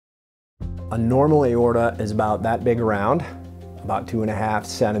A normal aorta is about that big around, about 2.5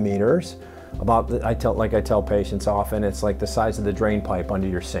 centimeters. Like I tell patients often, it's like the size of the drain pipe under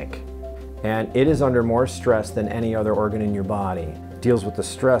your sink. And it is under more stress than any other organ in your body. It deals with the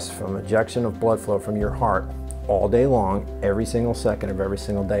stress from ejection of blood flow from your heart all day long, every single second of every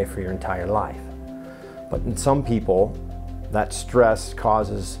single day for your entire life. But in some people, that stress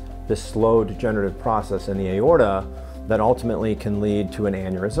causes this slow degenerative process in the aorta that ultimately can lead to an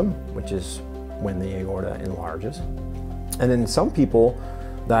aneurysm, which is when the aorta enlarges. And in some people,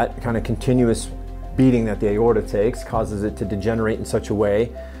 that kind of continuous beating that the aorta takes causes it to degenerate in such a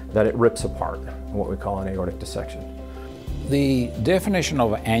way that it rips apart, what we call an aortic dissection. The definition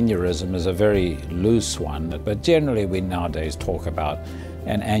of aneurysm is a very loose one, but generally we nowadays talk about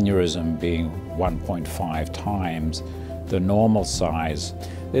an aneurysm being 1.5 times the normal size.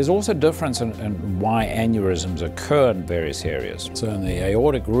 There's also a difference in why aneurysms occur in various areas. So in the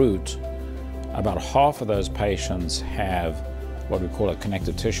aortic root, about half of those patients have what we call a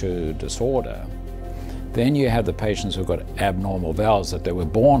connective tissue disorder. Then you have the patients who've got abnormal valves that they were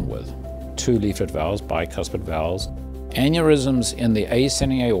born with, 2 leaflet valves, bicuspid valves. Aneurysms in the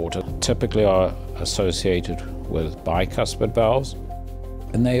ascending aorta typically are associated with bicuspid valves.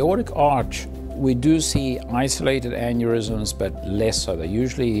 In the aortic arch, we do see isolated aneurysms, but less so. They're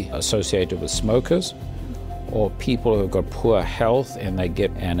usually associated with smokers or people who've got poor health and they get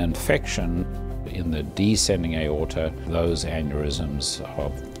an infection in the descending aorta. Those aneurysms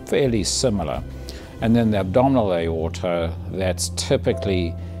are fairly similar. And then the abdominal aorta, that's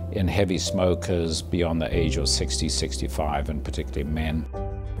typically in heavy smokers beyond the age of 60, 65, and particularly men.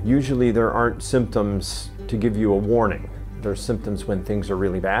 Usually there aren't symptoms to give you a warning. There's symptoms when things are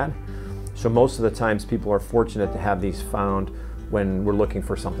really bad. So most of the times people are fortunate to have these found when we're looking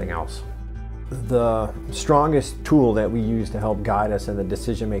for something else. The strongest tool that we use to help guide us in the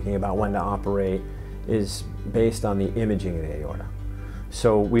decision making about when to operate is based on the imaging of the aorta.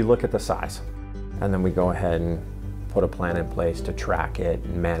 So we look at the size and then we go ahead and put a plan in place to track it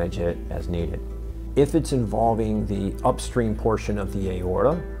and manage it as needed. If it's involving the upstream portion of the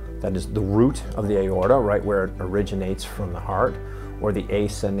aorta, that is the root of the aorta, right where it originates from the heart, or the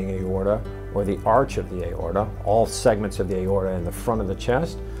ascending aorta, or the arch of the aorta, all segments of the aorta in the front of the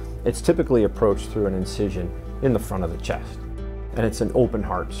chest, it's typically approached through an incision in the front of the chest. And it's an open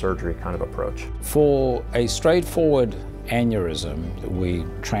heart surgery kind of approach. For a straightforward aneurysm, we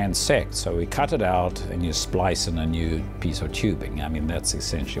transect, so we cut it out and you splice in a new piece of tubing. I mean, that's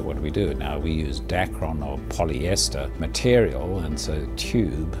essentially what we do. Now we use Dacron or polyester material, and it's a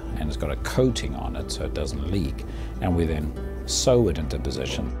tube and it's got a coating on it so it doesn't leak, and we then sew it into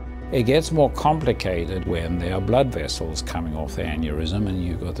position. It gets more complicated when there are blood vessels coming off the aneurysm, and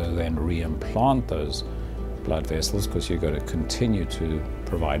you've got to then reimplant those blood vessels because you've got to continue to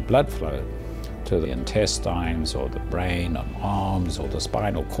provide blood flow to the intestines or the brain and arms or the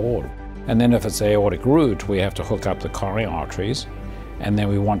spinal cord. And then if it's aortic root, we have to hook up the coronary arteries, and then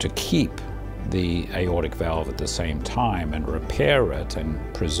we want to keep the aortic valve at the same time and repair it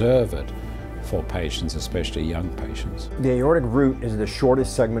and preserve it for patients, especially young patients. The aortic root is the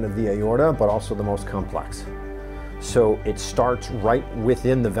shortest segment of the aorta, but also the most complex. So it starts right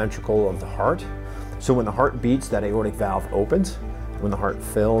within the ventricle of the heart. So when the heart beats, that aortic valve opens. When the heart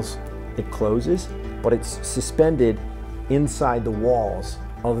fills, it closes, but it's suspended inside the walls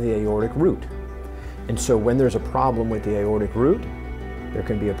of the aortic root. And so when there's a problem with the aortic root, there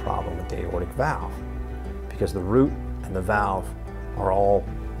can be a problem with the aortic valve, because the root and the valve are all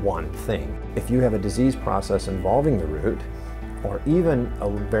one thing. If you have a disease process involving the root, or even a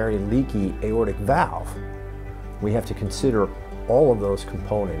very leaky aortic valve, we have to consider all of those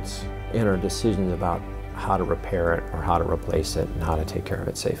components in our decisions about how to repair it or how to replace it and how to take care of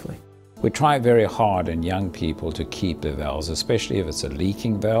it safely. We try very hard in young people to keep the valves, especially if it's a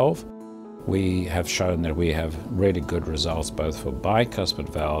leaking valve. We have shown that we have really good results both for bicuspid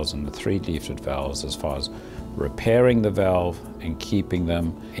valves and the 3-leaflet valves as far as repairing the valve and keeping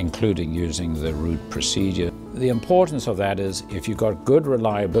them, including using the root procedure. The importance of that is if you've got good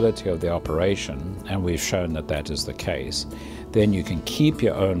reliability of the operation, and we've shown that that is the case, then you can keep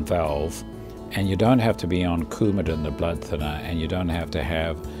your own valve, and you don't have to be on Coumadin, the blood thinner, and you don't have to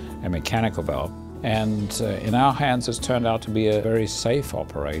have a mechanical valve. And in our hands, it's turned out to be a very safe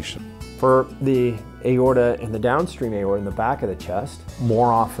operation. For the aorta and the downstream aorta in the back of the chest,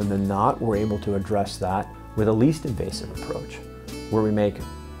 more often than not, we're able to address that with a least invasive approach, where we make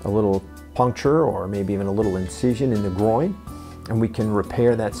a little puncture or maybe even a little incision in the groin, and we can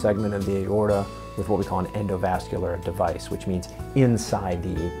repair that segment of the aorta with what we call an endovascular device, which means inside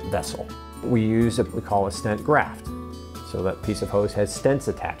the vessel. We use what we call a stent graft. So that piece of hose has stents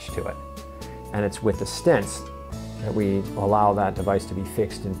attached to it. and it's with the stents that we allow that device to be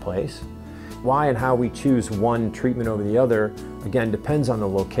fixed in place. Why and how we choose one treatment over the other, again, depends on the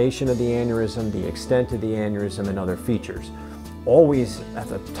location of the aneurysm, the extent of the aneurysm, and other features. Always at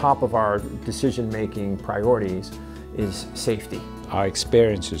the top of our decision-making priorities is safety. Our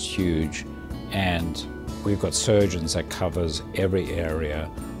experience is huge, and we've got surgeons that covers every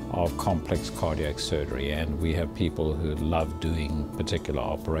area of complex cardiac surgery, and we have people who love doing particular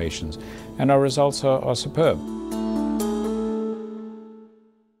operations, and our results are superb.